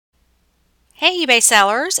Hey eBay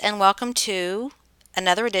sellers, and welcome to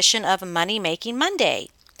another edition of Money Making Monday.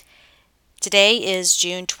 Today is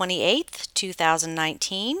June 28th,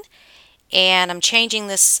 2019, and I'm changing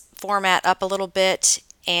this format up a little bit,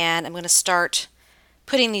 and I'm going to start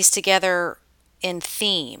putting these together in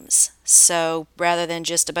themes. So rather than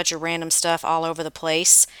just a bunch of random stuff all over the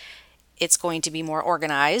place, it's going to be more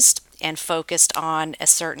organized and focused on a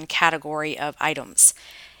certain category of items.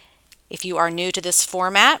 If you are new to this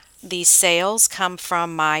format, these sales come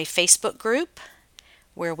from my Facebook group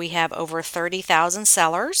where we have over 30,000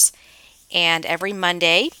 sellers, and every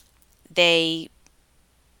Monday they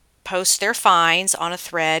post their finds on a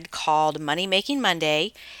thread called Money Making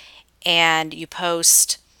Monday, and you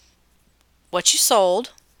post what you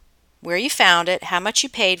sold, where you found it, how much you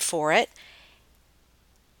paid for it,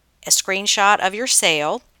 a screenshot of your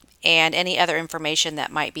sale, and any other information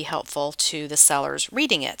that might be helpful to the sellers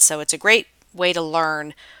reading it. So it's a great way to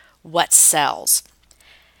learn what sells.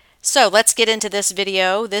 So let's get into this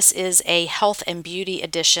video. This is a health and beauty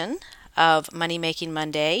edition of Money Making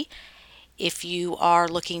Monday. If you are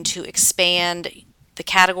looking to expand the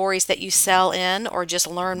categories that you sell in or just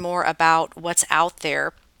learn more about what's out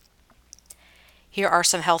there, here are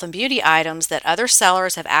some health and beauty items that other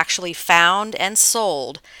sellers have actually found and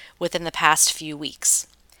sold within the past few weeks.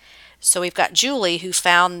 So we've got Julie, who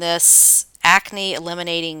found this acne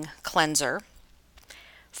eliminating cleanser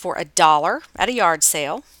for $1 at a yard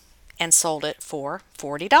sale and sold it for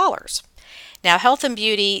 $40. Now, health and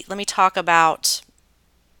beauty, let me talk about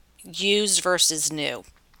used versus new.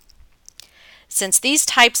 Since these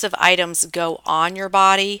types of items go on your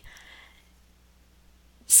body,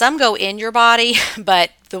 some go in your body,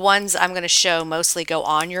 but the ones I'm going to show mostly go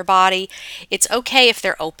on your body. It's okay if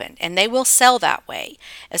they're open, and they will sell that way,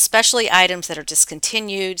 especially items that are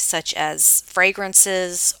discontinued, such as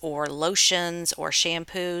fragrances or lotions or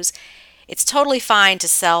shampoos. It's totally fine to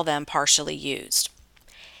sell them partially used.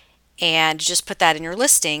 And just put that in your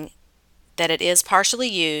listing that it is partially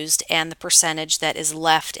used and the percentage that is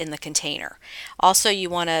left in the container. Also, you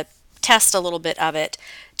want to test a little bit of it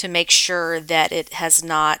to make sure that it has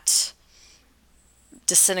not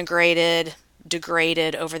disintegrated,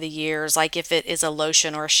 degraded over the years. Like if it is a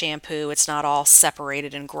lotion or a shampoo, it's not all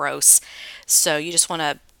separated and gross. So you just want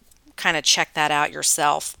to kind of check that out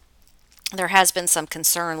yourself. There has been some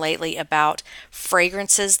concern lately about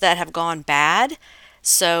fragrances that have gone bad.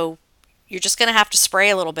 So you're just going to have to spray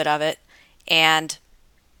a little bit of it and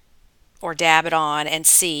or dab it on and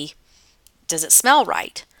see, does it smell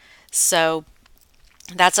right? So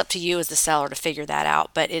that's up to you as the seller to figure that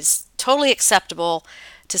out, but it's totally acceptable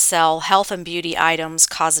to sell health and beauty items,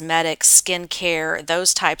 cosmetics, skincare,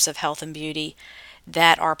 those types of health and beauty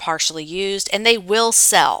that are partially used, and they will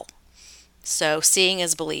sell. So seeing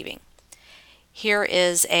is believing. Here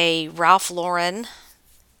is a Ralph Lauren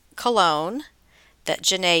cologne that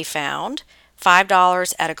Janae found,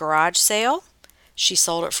 $5 at a garage sale. She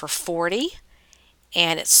sold it for $40,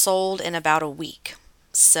 and it sold in about a week.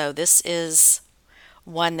 So this is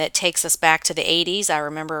one that takes us back to the 80s. I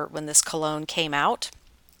remember when this cologne came out.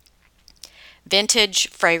 Vintage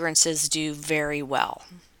fragrances do very well.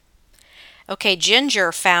 Okay,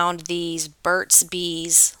 Ginger found these Burt's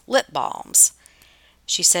Bees lip balms.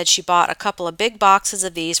 She said she bought a couple of big boxes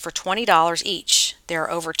of these for $20 each. There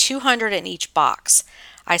are over 200 in each box.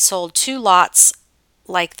 I sold 2 lots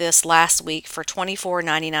like this last week for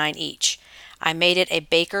 $24.99 each. I made it a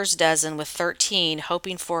baker's dozen with 13,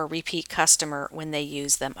 hoping for a repeat customer when they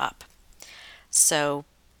use them up. So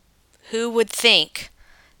who would think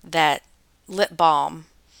that lip balm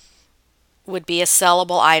would be a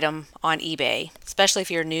sellable item on eBay? Especially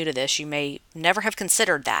if you're new to this, you may never have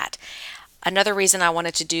considered that. Another reason I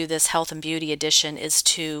wanted to do this health and beauty edition is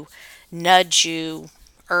to nudge you,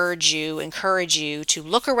 urge you, encourage you to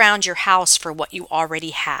look around your house for what you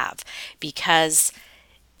already have, because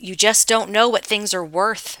you just don't know what things are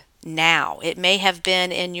worth now. It may have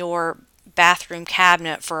been in your bathroom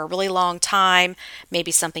cabinet for a really long time, maybe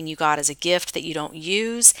something you got as a gift that you don't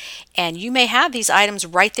use, and you may have these items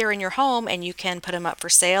right there in your home and you can put them up for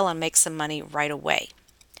sale and make some money right away.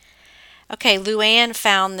 Okay, Luann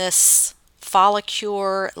found this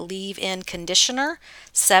Follicure leave-in conditioner,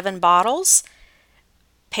 7 bottles.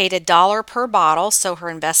 Paid $1 per bottle, so her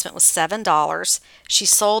investment was $7. She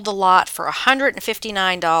sold the lot for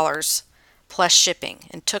 $159 plus shipping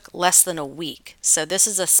and took less than a week. So this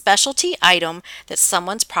is a specialty item that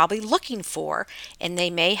someone's probably looking for, and they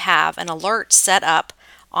may have an alert set up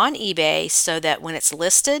on eBay so that when it's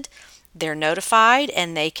listed, they're notified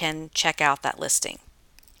and they can check out that listing.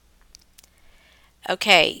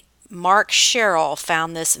 Okay, Mark Sherrill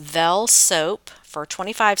found this Vel soap for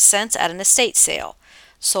 25 cents at an estate sale.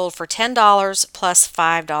 Sold for $10 plus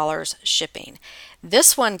 $5 shipping.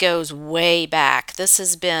 This one goes way back. This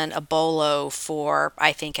has been a bolo for,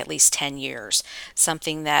 I think, at least 10 years.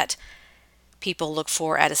 Something that people look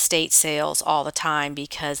for at estate sales all the time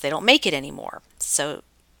because they don't make it anymore. So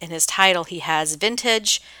in his title, he has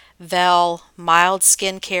Vintage Vel Mild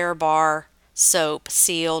Skincare Bar Soap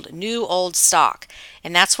Sealed New Old Stock.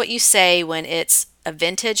 And that's what you say when it's a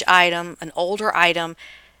vintage item, an older item.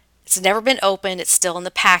 It's never been opened, it's still in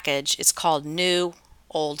the package. It's called New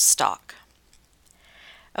Old Stock.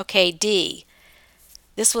 Okay, D.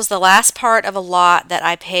 This was the last part of a lot that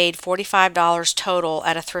I paid $45 total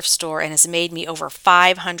at a thrift store and has made me over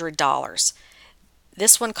 $500.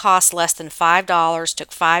 This one cost less than $5,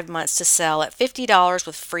 took 5 months to sell at $50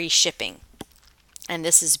 with free shipping. And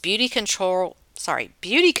this is Beauty Control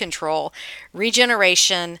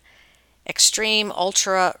Regeneration Extreme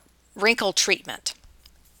Ultra Wrinkle Treatment.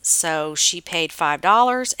 So she paid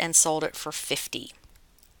 $5 and sold it for $50.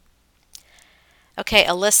 Okay,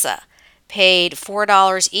 Alyssa paid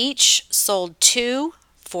 $4 each, sold 2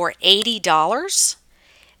 for $80.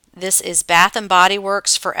 This is Bath and Body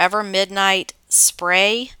Works Forever Midnight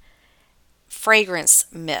Spray Fragrance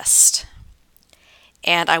Mist.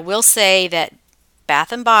 And I will say that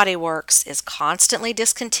Bath and Body Works is constantly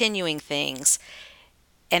discontinuing things,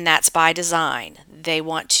 and that's by design. They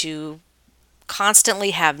want to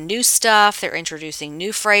constantly have new stuff. They're introducing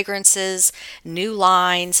new fragrances, new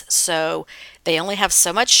lines, so they only have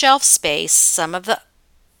so much shelf space. Some of the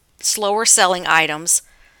slower selling items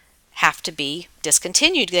have to be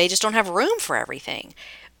discontinued. They just don't have room for everything.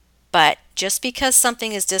 But just because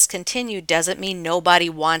something is discontinued doesn't mean nobody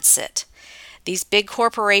wants it. These big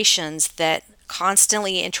corporations that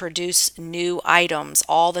constantly introduce new items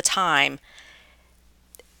all the time,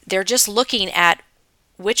 they're just looking at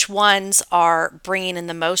which ones are bringing in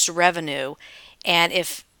the most revenue, and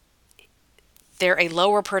if they're a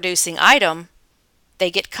lower producing item,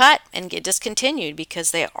 they get cut and get discontinued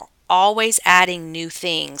because they are always adding new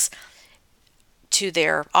things to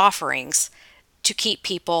their offerings to keep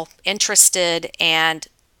people interested and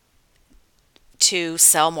to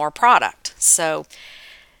sell more product. So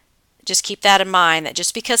just keep that in mind, that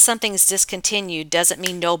just because something's discontinued doesn't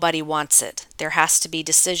mean nobody wants it. There has to be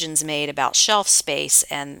decisions made about shelf space,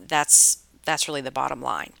 and that's really the bottom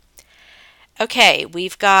line. Okay,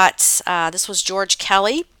 we've got, this was George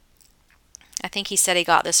Kelly. I think he said he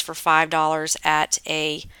got this for $5 at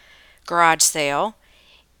a garage sale,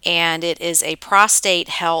 and it is a prostate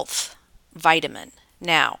health vitamin.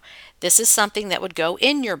 Now, this is something that would go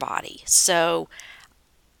in your body, so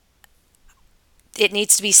it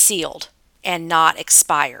needs to be sealed and not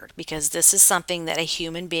expired because this is something that a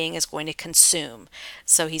human being is going to consume.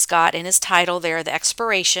 So he's got in his title there, the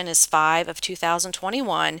expiration is 5 of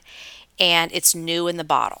 2021, and it's new in the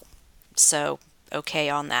bottle. So, okay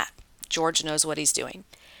on that. George knows what he's doing.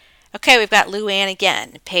 Okay, we've got Luann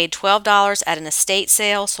again. Paid $12 at an estate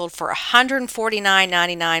sale, sold for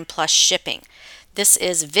 $149.99 plus shipping. This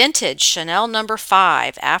is vintage Chanel No.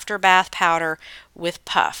 5 After Bath Powder with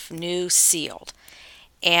Puff, new sealed.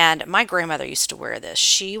 And my grandmother used to wear this.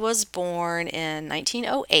 She was born in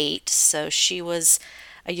 1908, so she was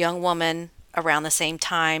a young woman around the same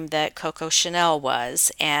time that Coco Chanel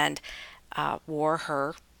was, and wore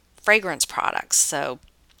her fragrance products. So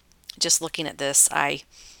just looking at this, I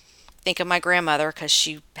think of my grandmother because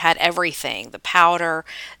she had everything, the powder,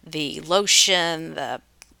 the lotion, the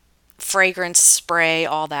fragrance spray,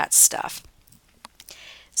 all that stuff.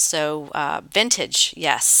 So vintage,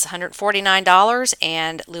 yes, $149,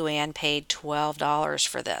 and Luann paid $12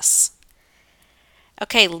 for this.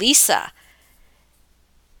 Okay, Lisa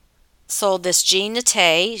sold this Jean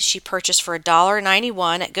Naté. She purchased for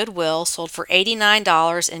 $1.91 at Goodwill, sold for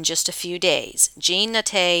 $89 in just a few days. Jean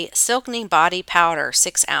Naté Silkening Body Powder,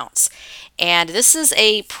 6 ounce. And this is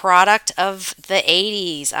a product of the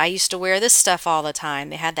 80s. I used to wear this stuff all the time.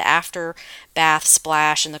 They had the after bath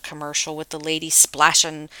splash in the commercial with the lady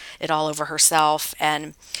splashing it all over herself.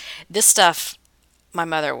 And this stuff, my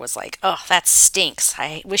mother was like, oh, that stinks.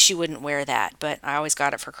 I wish you wouldn't wear that. But I always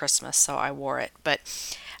got it for Christmas, so I wore it. But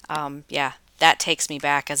yeah, that takes me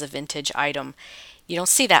back as a vintage item. You don't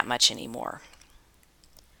see that much anymore.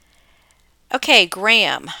 Okay,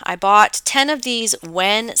 Graham. I bought 10 of these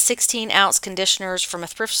Wen 16-ounce conditioners from a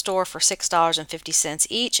thrift store for $6.50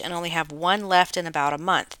 each and only have one left in about a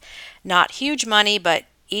month. Not huge money, but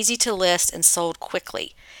easy to list and sold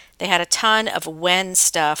quickly. They had a ton of Wen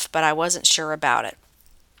stuff, but I wasn't sure about it.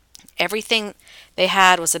 Everything they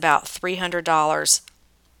had was about $300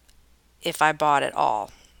 if I bought it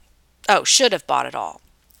all. Oh, should have bought it all.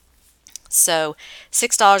 So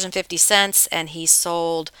 $6.50, and he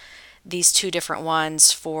sold these two different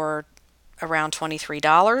ones for around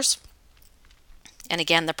 $23. And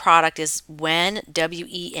again, the product is Wen,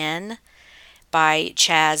 W-E-N, by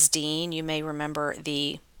Chaz Dean. You may remember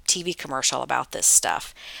the TV commercial about this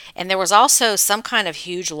stuff. And there was also some kind of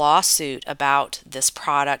huge lawsuit about this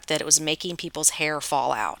product that it was making people's hair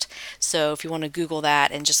fall out. So if you want to Google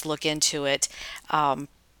that and just look into it,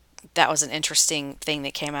 that was an interesting thing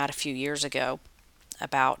that came out a few years ago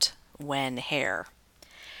about Wen hair.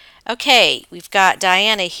 Okay, we've got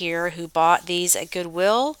Diana here who bought these at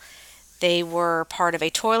Goodwill. They were part of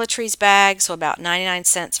a toiletries bag, so about 99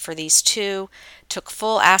 cents for these two. Took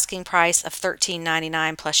full asking price of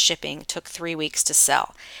 $13.99 plus shipping. Took 3 weeks to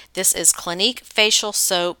sell. This is Clinique facial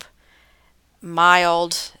soap,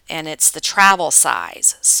 mild, and it's the travel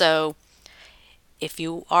size. So if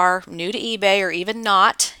you are new to eBay or even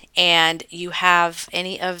not, and you have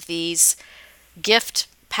any of these gift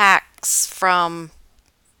packs from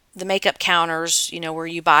the makeup counters, where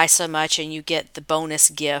you buy so much and you get the bonus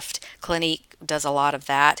gift. Clinique does a lot of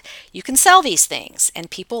that. You can sell these things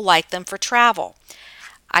and people like them for travel.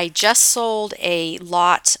 I just sold a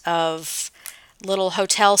lot of little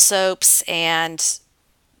hotel soaps and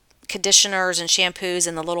conditioners and shampoos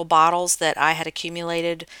in the little bottles that I had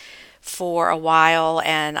accumulated for a while,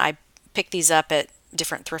 and I pick these up at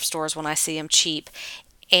different thrift stores when I see them cheap.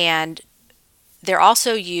 And they're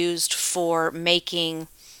also used for making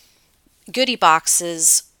goodie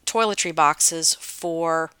boxes, toiletry boxes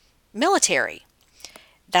for military.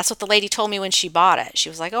 That's what the lady told me when she bought it. She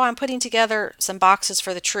was like, "Oh, I'm putting together some boxes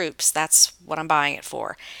for the troops. That's what I'm buying it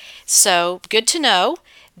for." So good to know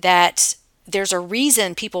that there's a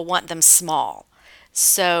reason people want them small.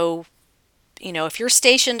 So, if you're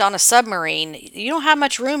stationed on a submarine, you don't have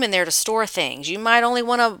much room in there to store things. You might only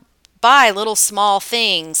want to buy little small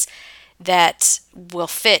things that will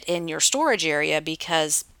fit in your storage area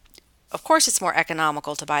because of course, it's more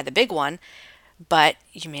economical to buy the big one, but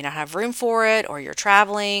you may not have room for it, or you're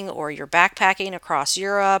traveling, or you're backpacking across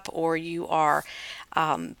Europe, or you are.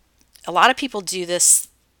 A lot of people do this,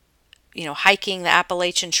 hiking the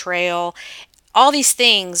Appalachian Trail, all these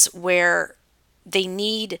things where they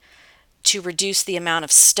need to reduce the amount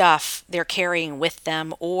of stuff they're carrying with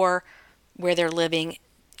them, or where they're living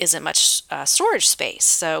isn't much storage space.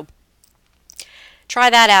 So try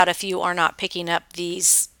that out if you are not picking up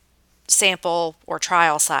these sample or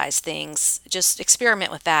trial size things. Just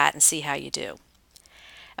experiment with that and see how you do.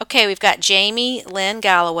 Okay, we've got Jamie Lynn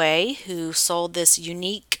Galloway who sold this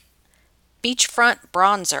unique beachfront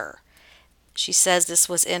bronzer. She says this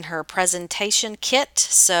was in her presentation kit.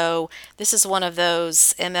 So this is one of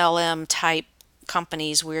those MLM type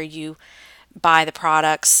companies where you buy the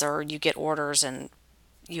products or you get orders and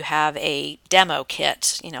you have a demo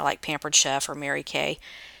kit, like Pampered Chef or Mary Kay.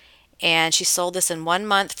 And she sold this in 1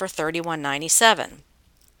 month for $31.97.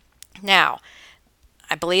 Now,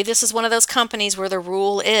 I believe this is one of those companies where the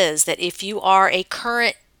rule is that if you are a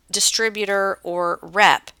current distributor or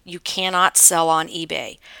rep, you cannot sell on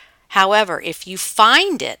eBay. However, if you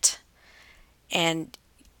find it and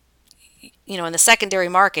in the secondary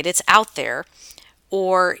market, it's out there,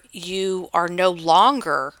 or you are no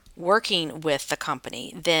longer working with the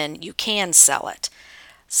company, then you can sell it.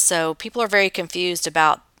 So people are very confused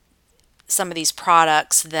about some of these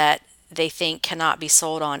products that they think cannot be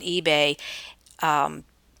sold on eBay.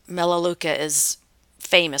 Melaleuca is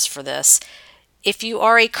famous for this. If you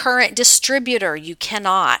are a current distributor, you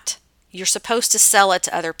cannot. You're supposed to sell it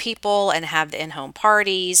to other people and have the in-home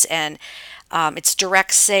parties, and it's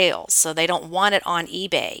direct sales, so they don't want it on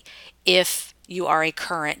eBay if you are a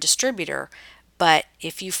current distributor. But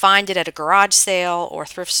if you find it at a garage sale or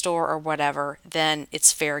thrift store or whatever, then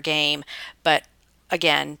it's fair game. But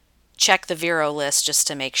again, check the Vero list just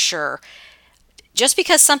to make sure. Just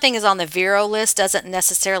because something is on the Vero list doesn't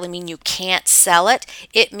necessarily mean you can't sell it.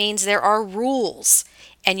 It means there are rules,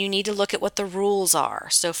 and you need to look at what the rules are.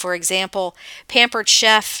 So for example, Pampered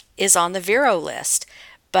Chef is on the Vero list,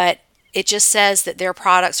 but it just says that their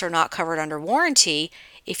products are not covered under warranty.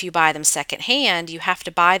 If you buy them secondhand, you have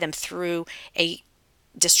to buy them through a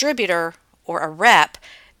distributor or a rep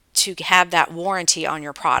to have that warranty on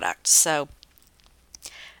your product. So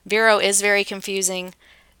Vero is very confusing.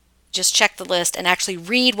 Just check the list and actually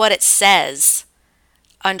read what it says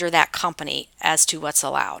under that company as to what's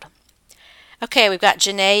allowed. Okay, we've got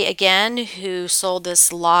Janae again who sold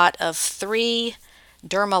this lot of 3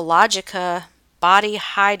 Dermalogica body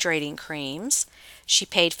hydrating creams. She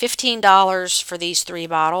paid $15 for these 3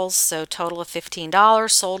 bottles, so total of $15,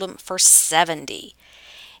 sold them for $70.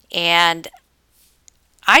 And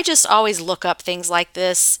I just always look up things like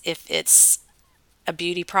this if it's a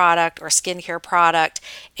beauty product or a skincare product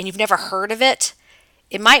and you've never heard of it.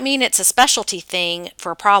 It might mean it's a specialty thing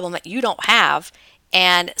for a problem that you don't have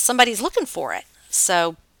and somebody's looking for it.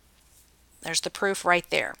 So there's the proof right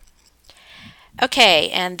there. Okay,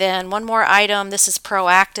 and then one more item. This is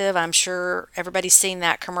Proactive. I'm sure everybody's seen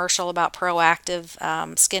that commercial about Proactive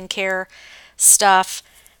skincare stuff.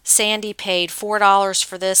 Sandy paid $4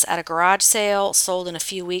 for this at a garage sale, sold in a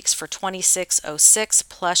few weeks for $26.06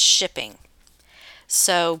 plus shipping.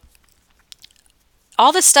 So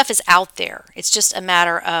all this stuff is out there. It's just a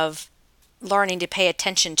matter of learning to pay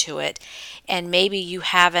attention to it. And maybe you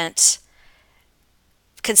haven't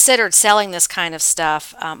considered selling this kind of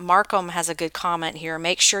stuff. Markham has a good comment here.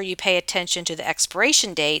 Make sure you pay attention to the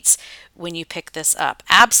expiration dates when you pick this up.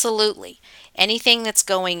 Absolutely. Anything that's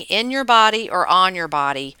going in your body or on your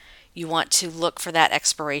body, you want to look for that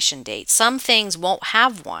expiration date. Some things won't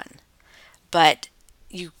have one, but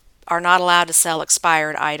you are not allowed to sell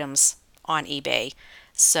expired items on eBay.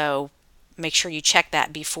 So make sure you check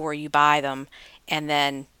that before you buy them. And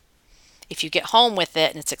then if you get home with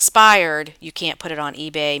it and it's expired, you can't put it on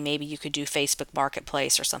eBay. Maybe you could do Facebook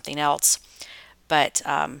Marketplace or something else. But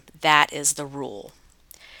that is the rule.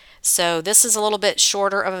 So this is a little bit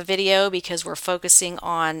shorter of a video because we're focusing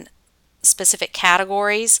on specific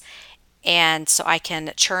categories. And so I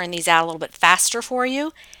can churn these out a little bit faster for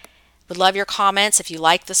you. Would love your comments if you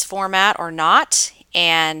like this format or not.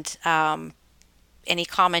 And any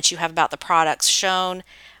comments you have about the products shown.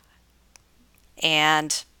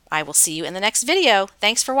 And I will see you in the next video.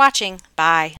 Thanks for watching. Bye.